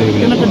ধৰা হৈছে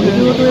এইবিলাক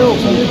ভিডিঅ'টো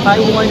অক্সিজেন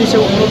পাইপ সোমাই দিছে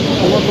ওপৰৰ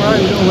পৰা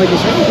এইটো সোমাই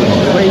দিছে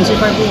ইঞ্চি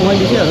পাইপটো সোমাই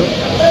দিছে আৰু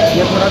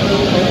ইয়াৰ পৰা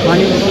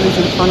পানী বটল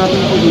দিছোঁ খানাটো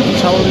ৰুটি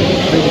চাউল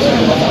সোমাই দিছে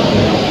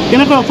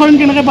কেনেকৈ অফাৰিং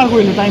কেনেকৈ পাৰ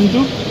কৰিলোঁ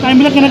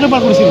টাইমবিলাক কেনেকৈ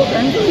পাৰ কৰিছিল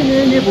টাইমটো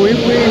এনেই বহি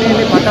বহি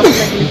এনেই পাতা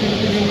পাতা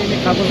কিনি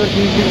কাগজৰ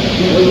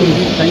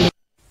কিনি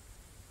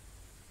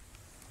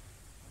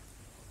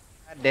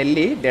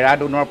দিল্লী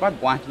ডেৰাডুনৰ পৰা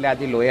গুৱাহাটীলৈ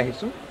আজি লৈ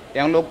আহিছোঁ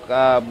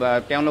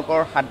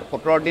তেওঁলোকৰ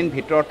 17 দিন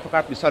ভিতৰত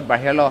থকাৰ পিছত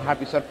বাহিৰলৈ অহাৰ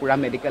পিছত পুৰা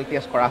মেডিকেল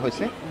টেষ্ট কৰা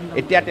হৈছে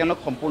এতিয়া তেওঁলোক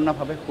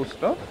সম্পূৰ্ণভাৱে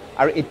সুস্থ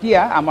আৰু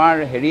এতিয়া আমাৰ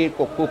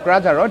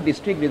কোকৰাঝাৰৰ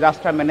ডিষ্ট্ৰিক্ট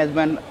ডিজাষ্টাৰ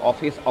মেনেজমেণ্ট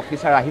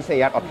অফিচাৰ আহিছে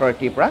ইয়াত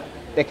অথৰিটিৰ পৰা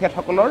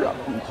তেখেতসকলৰ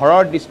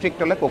ঘৰৰ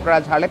ডিষ্ট্ৰিক্টলৈ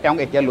কোকৰাঝাৰলৈ তেওঁক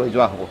এতিয়া লৈ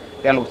যোৱা হ'ব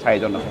তেওঁলোক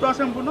 4জন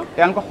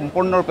তেওঁলোক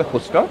সম্পূৰ্ণৰূপে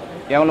সুস্থ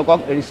তেওঁলোকক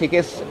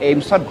ঋষিকেশ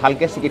এইমছত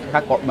ভালকৈ চিকিৎসা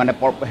মানে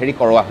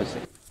কৰোৱা হৈছে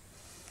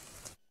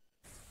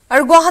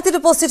আৰু গুৱাহাটীত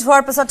উপস্থিত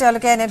হোৱাৰ পিছত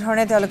তেওঁলোকে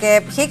এনেধৰণে তেওঁলোকে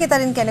সেইকেইটা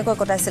দিন কেনেকৈ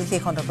কটাইছিল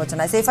সেই সন্দৰ্ভত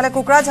জনাইছে এইফালে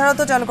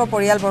কোকৰাঝাৰতো তেওঁলোকৰ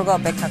পৰিয়ালবৰ্গ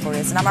অপেক্ষা কৰি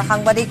আছিল আমাৰ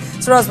সাংবাদিক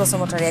সুৰজ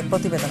বসুমতাৰীয়ে এক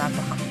প্ৰতিবেদন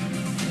আগবঢ়াম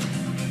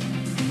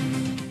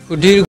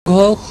সুদীৰ্ঘ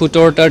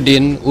 17টা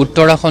দিন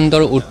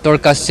উত্তৰাখণ্ডৰ উত্তৰ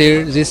কাশীৰ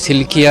যি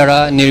চিলকিয়াৰা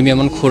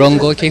নিৰ্মাণ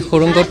সুৰংগ সেই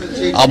সুৰংগত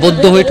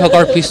আবদ্ধ হৈ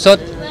থকাৰ পিছত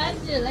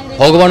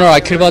ভগৱানৰ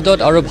আশীৰ্বাদত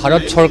আৰু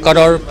ভাৰত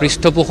চৰকাৰৰ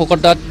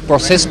পৃষ্ঠপোষকতাত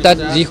প্ৰচেষ্টাত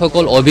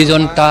যিসকল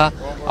অভিযন্তা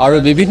আৰু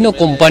বিভিন্ন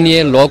কোম্পানীয়ে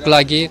লগ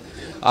লাগি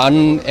আন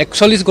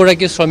 41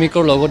 গৰাকী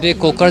শ্ৰমিকৰ লগতে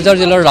কোকৰাঝাৰ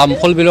জিলাৰ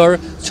ৰামফল বিলৰ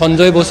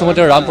সঞ্জয়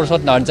বসুমতাৰী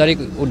ৰামপ্ৰসাদ নাৰ্জাৰীক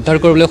উদ্ধাৰ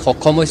কৰিবলৈ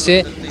সক্ষম হৈছে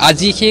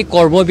আজি সেই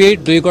কৰ্মবীৰ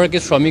 2 গৰাকী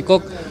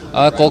শ্ৰমিকক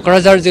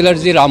কোকৰাঝাৰ জিলাৰ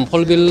যি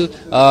ৰামফল বিল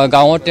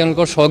গাঁৱত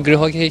তেওঁলোকৰ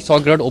স্বগৃহ সেই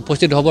স্বগৃহত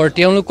উপস্থিত হ'ব আৰু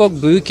তেওঁলোকক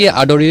দুয়োকে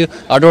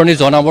আদৰণি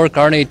জনাবৰ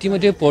কাৰণে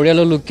ইতিমধ্যে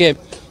পৰিয়ালৰ লোকে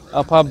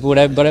আফা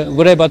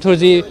বুঢ়াই বাথৰ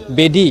যি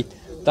বেদী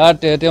তাত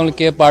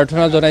তেওঁলোকে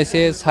প্ৰাৰ্থনা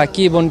জনাইছে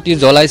চাকি বন্তি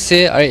জ্বলাইছে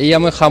আৰু এই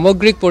আমি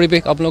সামগ্ৰিক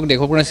পৰিৱেশ আপোনালোক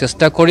দেখুৱাবলৈ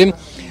চেষ্টা কৰিম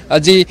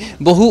আজি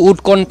বহু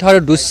উৎকণ্ঠাৰ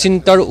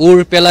দুশ্চিন্তাৰ উৰ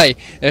পেলাই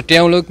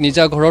তেওঁলোক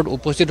নিজা ঘৰত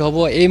উপস্থিত হ'ব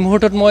এই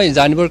মুহূৰ্তত মই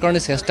জানিবৰ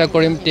কাৰণে চেষ্টা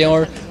কৰিম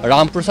তেওঁৰ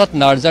ৰামপ্ৰসাদ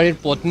নাৰ্জাৰীৰ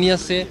পত্নী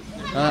আছে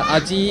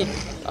আজি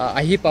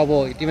আহি পাব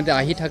ইতিমধ্যে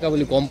আহি থকা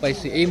বুলি গম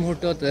পাইছোঁ এই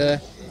মুহূৰ্তত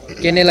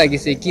কেনে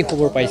লাগিছে কি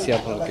খবৰ পাইছে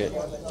আপোনালোকে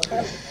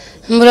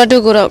মোৰতো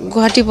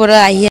গুৱাহাটীৰ পৰা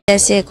আহি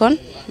আছে এখন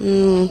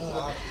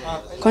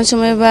কোন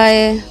সময় বা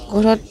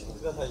ঘৰত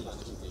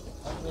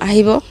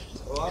আহিব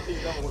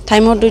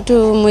টাইমত দুটো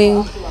মই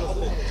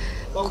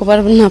খবৰ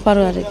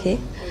নাপাৰোঁ আৰু কি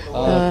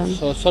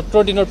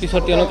 17 দিনৰ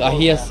পিছত তেওঁলোক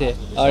আহি আছে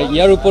আৰু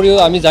ইয়াৰ উপৰিও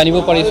আমি জানিব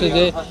পাৰিছোঁ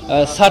যে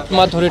 7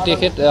 মাহ ধৰি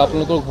তেখেত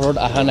আপোনালোকৰ ঘৰত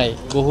অহা নাই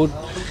বহুত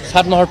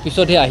 7 মাহৰ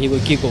পিছতহে আহিব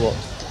কি ক'ব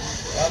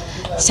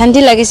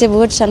শান্তি লাগিছে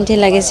বহুত শান্তি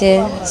লাগিছে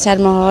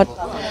 4 মাহত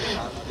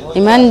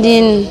ইমান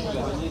দিন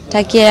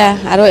থাকিয়া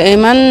আৰু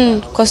ইমান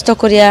কষ্ট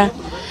কৰিয়া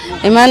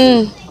ইমান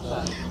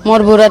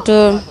মোৰ বুঢ়াটো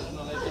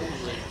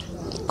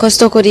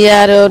কষ্ট কৰিয়া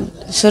আৰু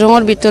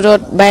সুৰঙৰ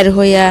ভিতৰত বাহিৰ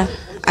হৈয়া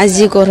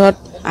আজি ঘৰত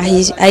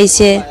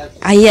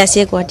আহি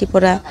আছে গুৱাহাটীৰ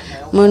পৰা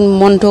মোৰ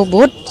মনটো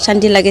বহুত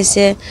শান্তি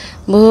লাগিছে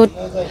বহুত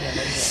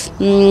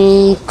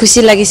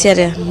খুশি লাগিছে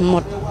আৰু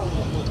মত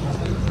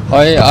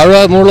হয় আৰু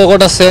মোৰ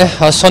লগত আছে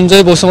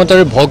সঞ্জয়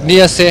বসুমতাৰীৰ ভগ্নী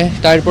আছে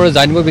তাৰ পৰা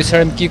জানিব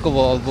বিচাৰিম কি ক'ব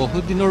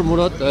বহুত দিনৰ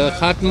মূৰত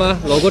 7 মাহ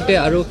লগতে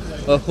আৰু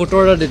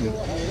 17 দিন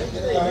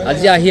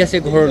আজি আহি আছে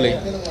ঘৰলৈ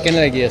কেনে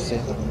লাগি আছে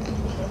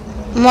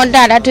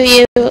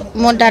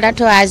মোৰ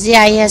দাদাটো আজি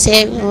আহি আছে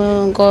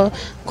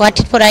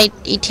গুৱাহাটীৰ পৰা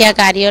এতিয়া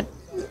গাড়ীত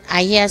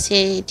আহি আছে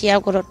এতিয়া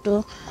ঘৰতো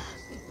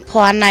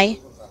পোৱা নাই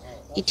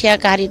এতিয়া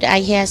গাড়ীত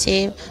আহি আছে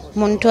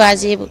মনটো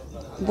আজি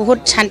বহুত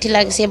শান্তি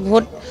লাগিছে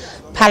বহুত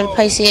ভাল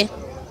পাইছে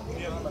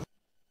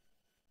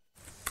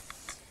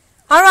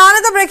আৰু আন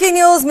এটা ব্ৰেকিং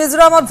নিউজ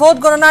মিজোৰামত ভোট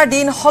গণনাৰ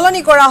দিন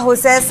সলনি কৰা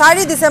হৈছে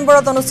 4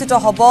 ডিচেম্বৰত অনুষ্ঠিত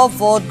হ'ব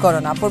ভোট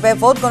গণনা পূৰ্বে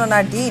ভোট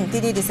গণনাৰ দিন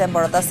 3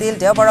 ডিচেম্বৰত আছিল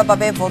দেওবাৰৰ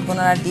বাবে ভোট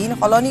গণনাৰ দিন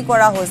সলনি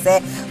কৰা হৈছে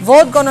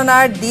ভোট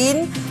গণনাৰ দিন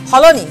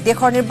সলনি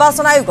দেশৰ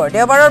নিৰ্বাচন আয়োগৰ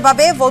দেওবাৰৰ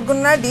বাবে ভোট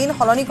গণনাৰ দিন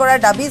সলনি কৰাৰ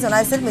দাবী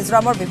জনাইছিল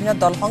মিজোৰামৰ বিভিন্ন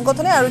দল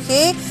সংগঠনে আৰু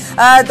সেই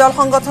দল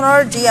সংগঠনৰ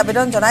যি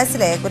আবেদন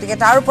জনাইছিলে গতিকে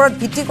তাৰ ওপৰত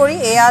ভিত্তি কৰি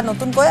এয়া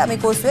নতুনকৈ আমি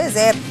কৈছোৱে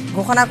যে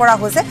ঘোষণা কৰা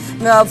হৈছে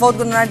ভোট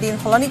গণনাৰ দিন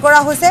সলনি কৰা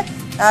হৈছে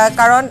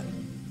কাৰণ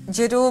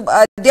যেটো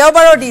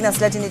দেওবাৰৰ দিন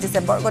আছিল 3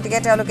 ডিসেম্বৰ গতিকে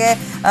তেওঁলোকে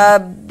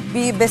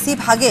বেছি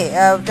ভাগে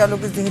তেওঁলোক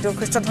যেহেতু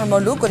খ্ৰীষ্টান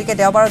ধৰ্মৰ লোক গতিকে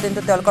দেওবাৰৰ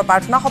দিনটো তেওঁলোকৰ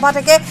প্ৰাৰ্থনা সভা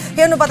থাকে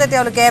সেই অনুপাতে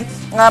তেওঁলোকে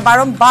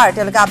বাৰম্বাৰ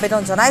তেওঁলোকে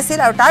আবেদন জনাইছিল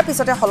আৰু তাৰ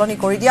পিছতে সলনি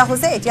কৰি দিয়া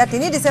হৈছে এতিয়া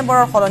 3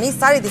 ডিসেম্বৰৰ সলনি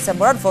 4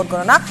 ডিসেম্বৰত ভোট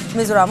গণনা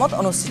মিজোৰামত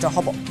অনুষ্ঠিত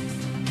হ'ব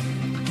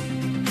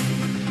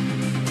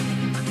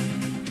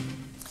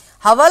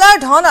হাৱালাৰ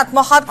ধন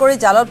আত্মসাৎ কৰি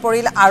জালত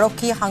পৰিল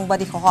আৰক্ষী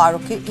সাংবাদিক সহ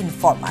আৰক্ষীৰ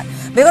ইনফৰ্মাৰ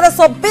বিগত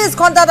 24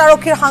 ঘণ্টাত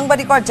আৰক্ষীৰ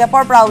সাংবাদিকৰ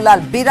জেপৰ পৰা ওলাল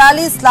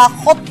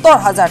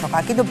 42,70,000 টকা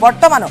কিন্তু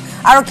বৰ্তমানো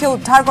আৰক্ষী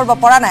উদ্ধাৰ কৰিব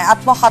পৰা নাই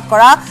আত্মসাৎ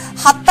কৰা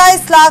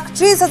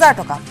 27,30,000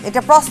 টকা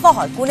এটা প্ৰশ্ন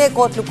হয় কোনে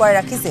ক'ত লুকুৱাই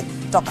ৰাখিছিল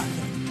টকা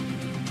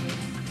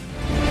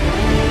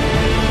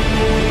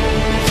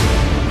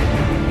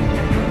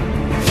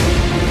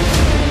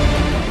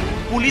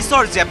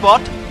পুলিচৰ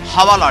জেপত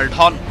হাৱালাৰ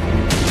ধন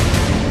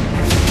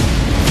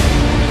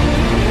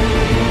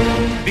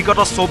বিগত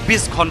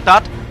 24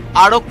 ঘণ্টাত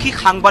আৰক্ষী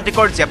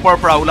সাংবাদিকৰ জেপৰ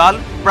পৰা ওলাল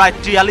প্ৰায়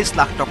 43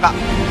 লাখ টকা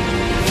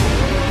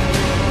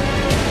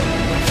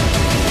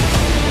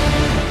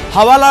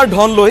হাৱালাৰ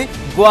ধন লৈ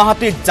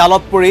গুৱাহাটীত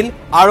জালত পৰিল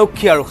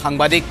আৰক্ষী আৰু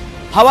সাংবাদিক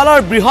হাৱালাৰ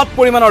বৃহৎ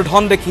পৰিমাণৰ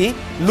ধন দেখি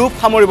লোভ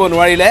সামৰিব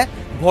নোৱাৰিলে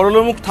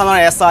ভৰলুমুখ থানাৰ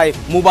এছআই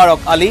মুবাৰক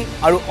আলী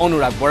আৰু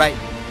অনুৰাগ বৰাই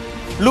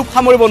লোভ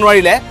সামৰিব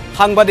নোৱাৰিলে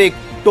সাংবাদিক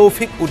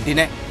তৌফিক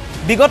উদ্দিনে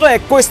বিগত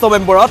 21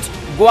 নৱেম্বৰত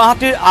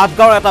গুৱাহাটীৰ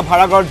আঠগাঁৱৰ এটা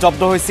ভাড়াঘৰ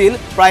জব্দ হৈছিল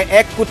প্ৰায়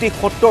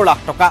 1,70 লাখ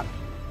টকা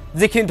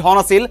যিখিনি ধন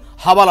আছিল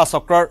হাৱালা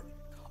চক্ৰৰ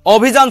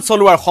অভিযান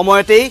চলোৱাৰ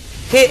সময়তেই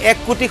সেই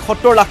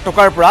 1,70 লাখ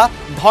টকাৰ পৰা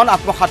ধন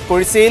আত্মসাৎ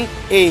কৰিছিল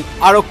এই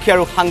আৰক্ষী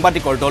আৰু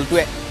সাংবাদিকৰ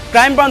দলটোৱে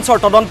ক্ৰাইম ব্ৰাঞ্চৰ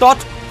তদন্তত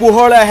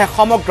পোহৰলৈ আহে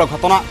সমগ্ৰ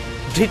ঘটনা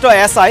ধৃত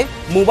এছআই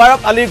মুবাৰক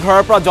আলীৰ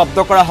ঘৰৰ পৰা জব্দ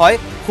কৰা হয়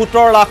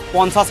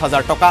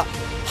 17,50,000 টকা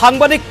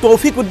সাংবাদিক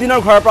তৌফিক উদ্দিনৰ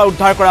ঘৰৰ পৰা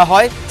উদ্ধাৰ কৰা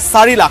হয়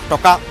 4 লাখ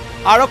টকা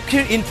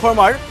আৰক্ষীৰ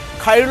ইনফৰ্মাৰ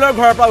খাইৰুলৰ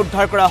ঘৰৰ পৰা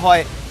উদ্ধাৰ কৰা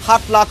হয়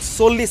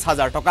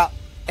 7,40,000 টকা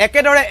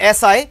একেদৰে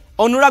এছআই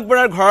অনুৰাগ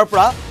বৰাৰ ঘৰৰ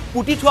পৰা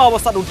পুতি থোৱা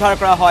অৱস্থাত উদ্ধাৰ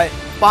কৰা হয়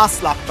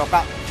 5 লাখ টকা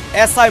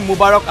SI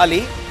মুবাৰক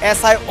Ali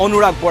SI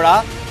Anurag Bora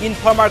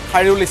informer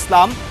Khairul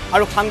Islam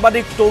আৰু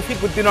সাংবাদিক তৌফিক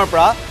উদ্দিনৰ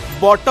পৰা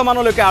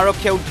বৰ্তমানলৈকে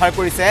আৰক্ষীয়ে উদ্ধাৰ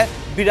কৰিছে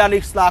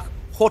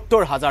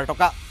 42,70,000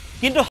 টকা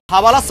কিন্তু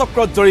হাৱালা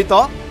চক্ৰত জড়িত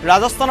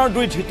ৰাজস্থানৰ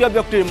দুই ধৃতীয়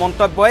ব্যক্তিৰ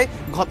মন্তব্যই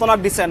ঘটনাক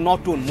দিছে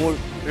নতুন মূৰ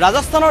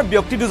ৰাজস্থানৰ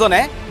ব্যক্তি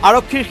দুজনে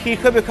আৰক্ষীৰ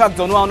শীৰ্ষ বিষয়াক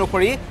জনোৱা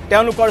অনুসৰি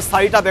তেওঁলোকৰ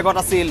 4টা বেগত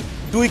আছিল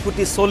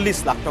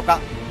 2,40 লাখ টকা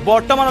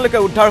বৰ্তমানলৈকে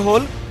উদ্ধাৰ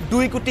হ'ল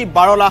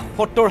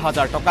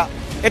 2,12,70,000 টকা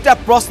এটা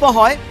প্ৰশ্ন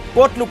হয়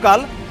ক'ত লুকাল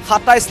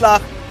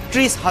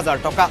 27,30,000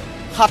 টকা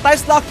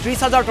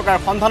 27,30,000 টকাৰ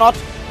সন্ধানত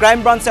ক্ৰাইম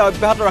ব্ৰাঞ্চে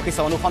অব্যাহত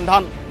ৰাখিছে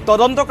অনুসন্ধান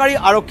তদন্তকাৰী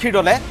আৰক্ষীৰ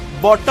দলে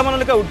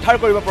বৰ্তমানলৈকে উদ্ধাৰ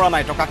কৰিব পৰা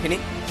নাই টকাখিনি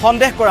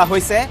সন্দেহ কৰা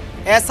হৈছে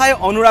এছআই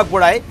অনুৰাগ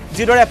বৰাই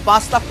যিদৰে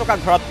 5 লাখ টকা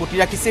ঘৰত পুতি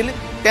ৰাখিছিল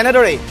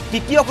তেনেদৰে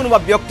তৃতীয় কোনোবা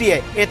ব্যক্তিয়ে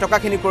এই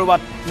টকাখিনি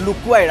কৰবাত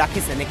লুকুৱাই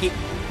ৰাখিছে নেকি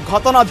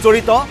ঘটনাত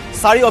জড়িত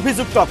 4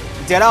 অভিযুক্তক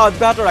জেৰা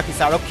অব্যাহত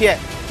ৰাখিছে আৰক্ষীয়ে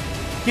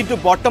কিন্তু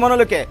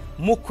বৰ্তমানলৈকে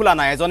মুখ খোলা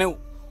নাই এজনেও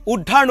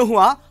উদ্ধাৰ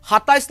নোহোৱা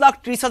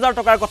 27,30,000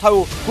 টকাৰ কথাও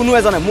কোনো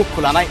এজনে মুখ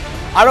খোলা নাই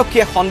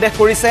আৰক্ষীয়ে সন্দেহ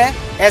কৰিছে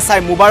এছআই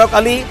মুবাৰক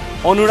আলী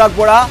অনুৰাগ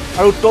বৰা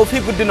আৰু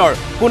তৌফিক উদ্দিনৰ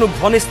কোনো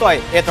ঘনিষ্ঠই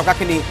এই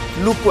টকাখিনি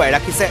লুকুৱাই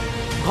ৰাখিছে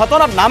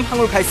ঘটনাত নাম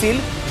সাঙুৰ খাইছিল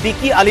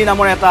বিকি আলী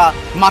নামৰ এটা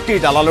মাটিৰ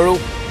দালালৰো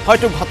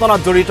হয়তো ঘটনাত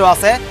জড়িত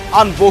আছে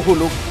আন বহু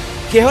লোক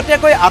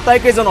শেহতীয়াকৈ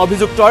আটাইকেইজন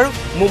অভিযুক্তৰ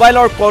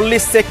মোবাইলৰ কল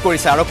লিষ্ট চেক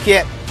কৰিছে আৰক্ষীয়ে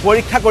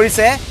পৰীক্ষা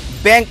কৰিছে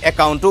বেংক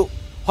একাউণ্টটো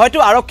হয়তো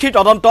আৰক্ষীৰ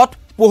তদন্তত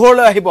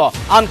পোহৰলৈ আহিব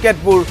আন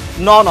কেতবোৰ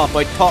ন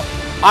তথ্য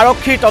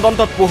আৰক্ষীৰ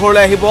তদন্তত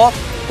পোহৰলৈ আহিব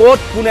ক'ত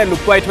কোনে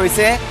লুকুৱাই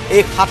থৈছে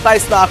এই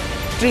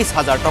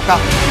 27,30,000 টকা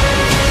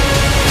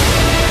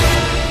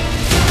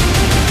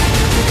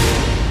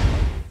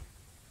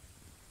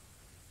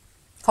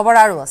খবৰ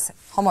আৰু আছে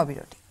সময়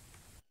বিৰতি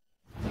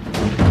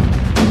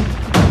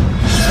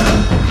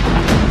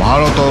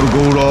ভাৰতৰ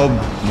গৌৰৱ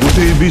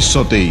গোটেই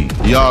বিশ্বতেই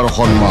ইয়াৰ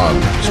সন্মান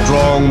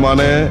ষ্ট্ৰং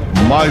মানে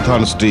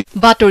মাইথান ষ্ট্ৰীট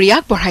বাতৰি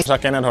আগবঢ়াইছে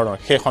কেনেধৰণৰ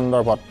সেই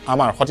সন্দৰ্ভত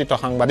আমাৰ সতীৰ্থ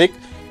সাংবাদিক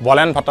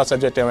বলেন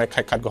ভট্টাচাৰ্যই তেওঁ এক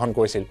সাক্ষাৎ গ্ৰহণ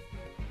কৰিছিল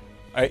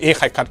এই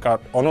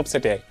সাক্ষাৎকাৰত অনুপ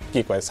চেতিয়াই কি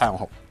কয় চাওঁ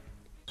হওক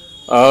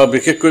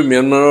বিশেষকৈ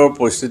ম্যানমাৰৰ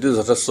পৰিস্থিতি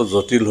যথেষ্ট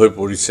জটিল হৈ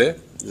পৰিছে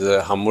যে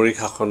সামৰিক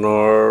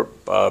শাসনৰ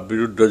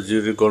বিৰুদ্ধে যি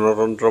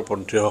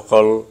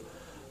গণতন্ত্ৰপন্থীসকল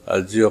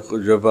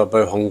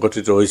যিভাৱে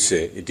সংগঠিত হৈছে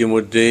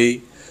ইতিমধ্যেই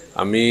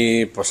আমি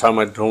প্ৰচাৰ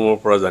মাধ্যমৰ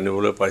পৰা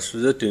জানিবলৈ পাইছোঁ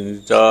যে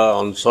 3টা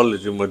অঞ্চল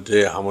ইতিমধ্যে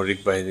সামৰিক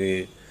বাহিনী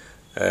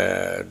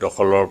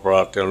দখলৰ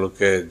পৰা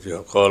তেওঁলোকে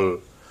যিসকল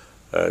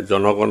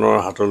জনগণৰ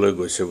হাতলৈ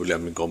গৈছে বুলি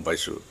আমি গম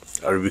পাইছোঁ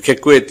আৰু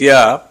বিশেষকৈ এতিয়া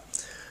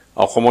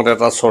অসমত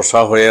এটা চৰ্চা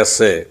হৈ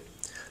আছে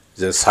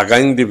যে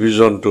সাগাং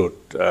ডিভিজনটোত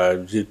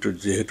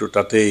যেহেতু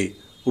তাতেই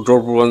উত্তৰ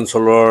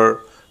পূৰ্বাঞ্চলৰ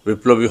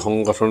বিপ্লৱী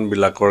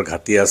সংগঠনবিলাকৰ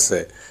ঘাটি আছে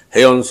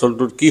সেই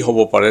অঞ্চলটোত কি হ'ব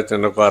পাৰে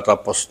তেনেকুৱা এটা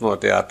প্ৰশ্ন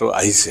এতিয়াতো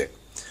আহিছে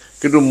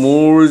কিন্তু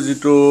মোৰ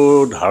যিটো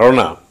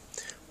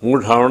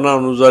ধাৰণা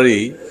অনুযায়ী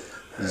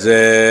যে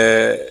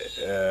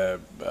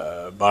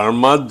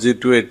বাৰ্মাত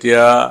যিটো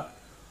এতিয়া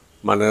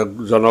মানে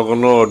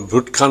জনগণৰ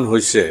অদ্ভুতখান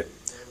হৈছে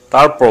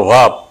তাৰ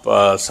প্ৰভাৱ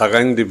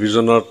সাগাং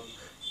ডিভিজনত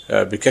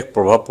বিশেষ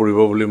প্ৰভাৱ পৰিব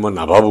বুলি মই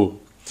নাভাবোঁ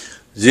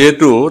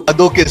যেহেতু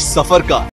सफर का